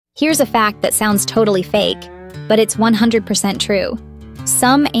Here's a fact that sounds totally fake, but it's 100% true.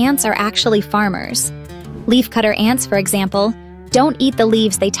 Some ants are actually farmers. Leafcutter ants, for example, don't eat the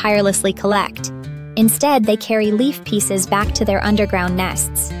leaves they tirelessly collect. Instead, they carry leaf pieces back to their underground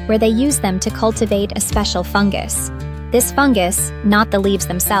nests, where they use them to cultivate a special fungus. This fungus, not the leaves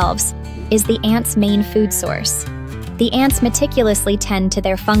themselves, is the ant's main food source. The ants meticulously tend to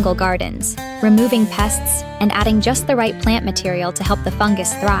their fungal gardens, removing pests and adding just the right plant material to help the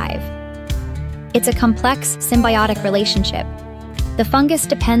fungus thrive. It's a complex, symbiotic relationship. The fungus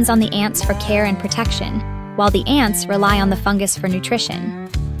depends on the ants for care and protection, while the ants rely on the fungus for nutrition.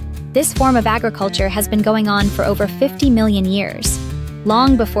 This form of agriculture has been going on for over 50 million years,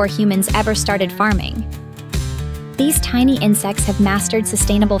 long before humans ever started farming. These tiny insects have mastered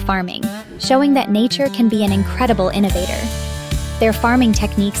sustainable farming, showing that nature can be an incredible innovator. Their farming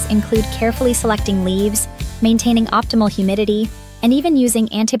techniques include carefully selecting leaves, maintaining optimal humidity, and even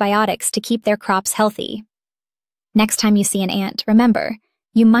using antibiotics to keep their crops healthy. Next time you see an ant, remember,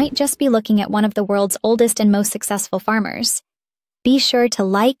 you might just be looking at one of the world's oldest and most successful farmers. Be sure to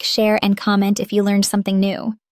like, share, and comment if you learned something new.